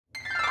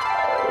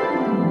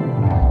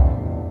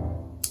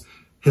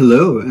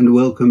Hello and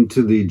welcome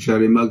to the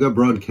Jarimaga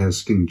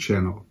Broadcasting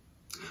Channel.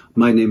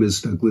 My name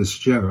is Douglas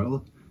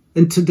Jarrell,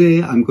 and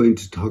today I'm going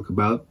to talk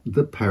about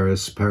the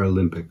Paris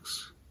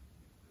Paralympics.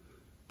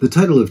 The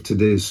title of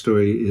today's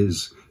story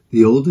is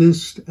The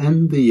Oldest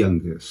and the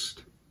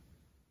Youngest.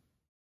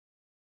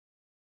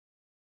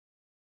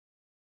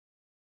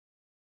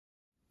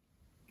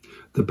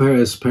 The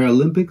Paris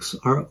Paralympics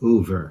are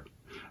over,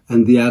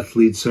 and the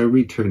athletes are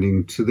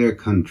returning to their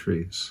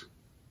countries.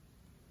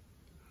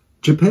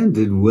 Japan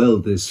did well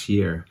this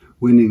year,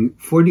 winning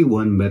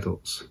 41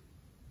 medals.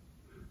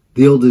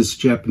 The oldest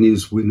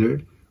Japanese winner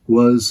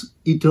was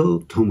Ito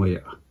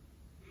Tomoya.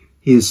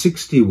 He is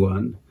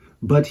 61,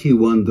 but he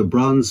won the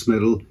bronze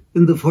medal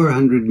in the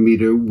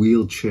 400-meter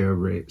wheelchair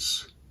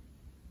race.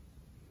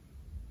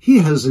 He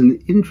has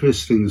an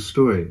interesting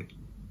story.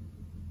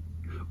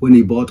 When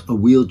he bought a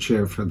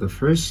wheelchair for the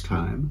first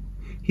time,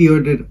 he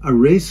ordered a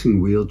racing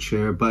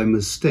wheelchair by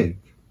mistake.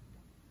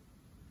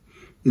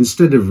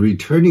 Instead of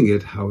returning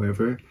it,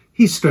 however,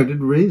 he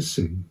started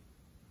racing.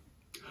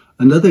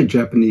 Another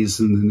Japanese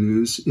in the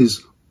news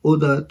is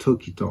Oda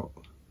Tokito.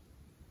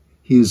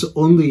 He is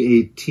only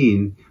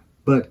 18,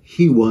 but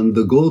he won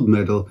the gold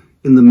medal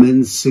in the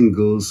men's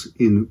singles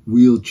in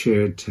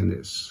wheelchair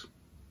tennis.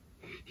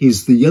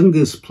 He's the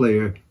youngest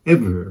player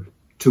ever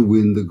to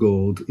win the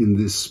gold in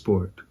this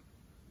sport.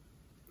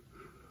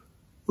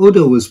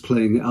 Oda was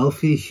playing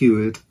Alfie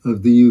Hewitt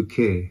of the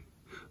UK,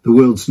 the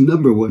world's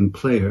 #1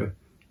 player,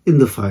 in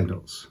the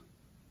finals.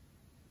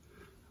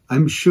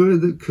 I'm sure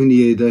that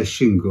Kunieda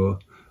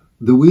Shingo,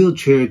 the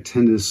wheelchair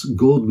tennis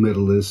gold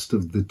medalist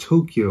of the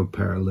Tokyo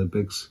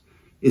Paralympics,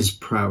 is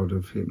proud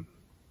of him.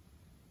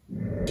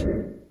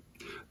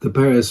 The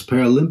Paris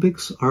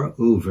Paralympics are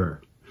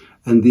over,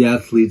 and the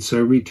athletes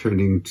are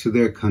returning to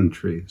their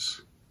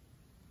countries.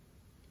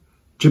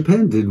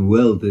 Japan did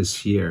well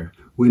this year,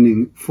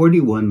 winning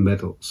 41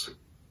 medals.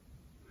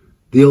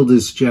 The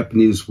oldest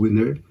Japanese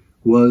winner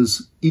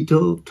was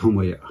Ito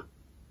Tomoya.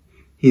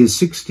 He is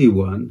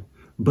 61,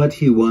 but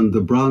he won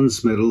the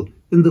bronze medal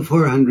in the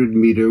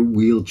 400-meter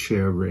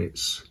wheelchair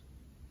race.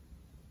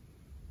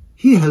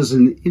 He has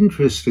an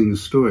interesting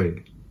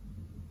story.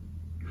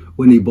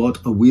 When he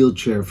bought a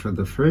wheelchair for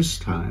the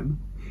first time,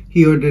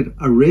 he ordered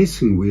a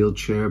racing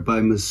wheelchair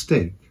by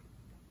mistake.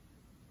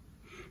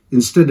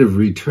 Instead of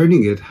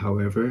returning it,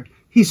 however,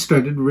 he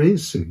started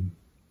racing.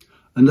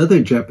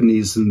 Another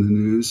Japanese in the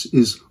news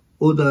is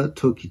Oda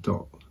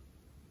Tokito.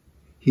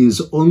 He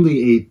is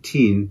only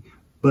 18,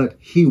 but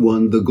he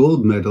won the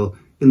gold medal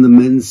in the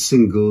men's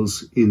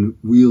singles in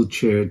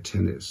wheelchair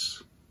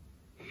tennis.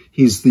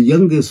 He's the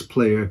youngest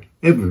player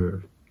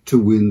ever to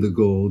win the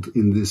gold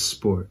in this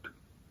sport.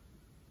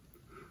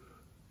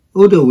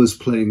 Oda was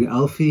playing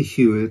Alfie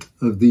Hewitt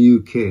of the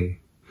UK,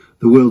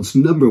 the world's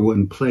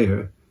 #1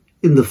 player,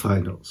 in the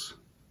finals.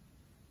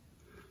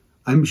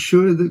 I'm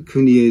sure that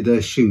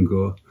Kunieda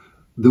Shingo,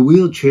 the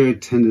wheelchair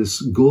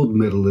tennis gold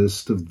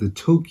medalist of the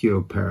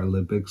Tokyo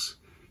Paralympics,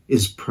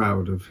 is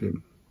proud of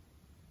him.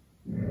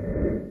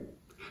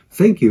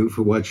 Thank you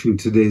for watching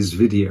today's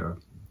video.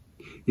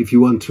 If you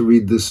want to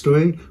read the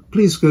story,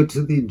 please go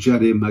to the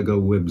Jarimaga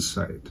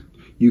website.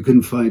 You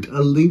can find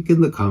a link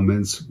in the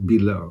comments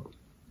below.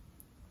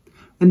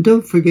 And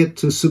don't forget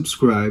to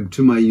subscribe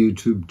to my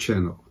YouTube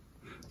channel.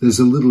 There's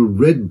a little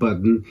red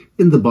button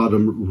in the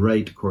bottom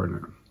right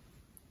corner.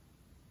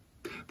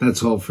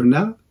 That's all for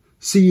now.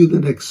 See you the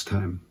next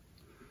time.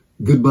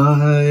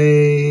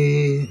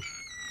 Goodbye.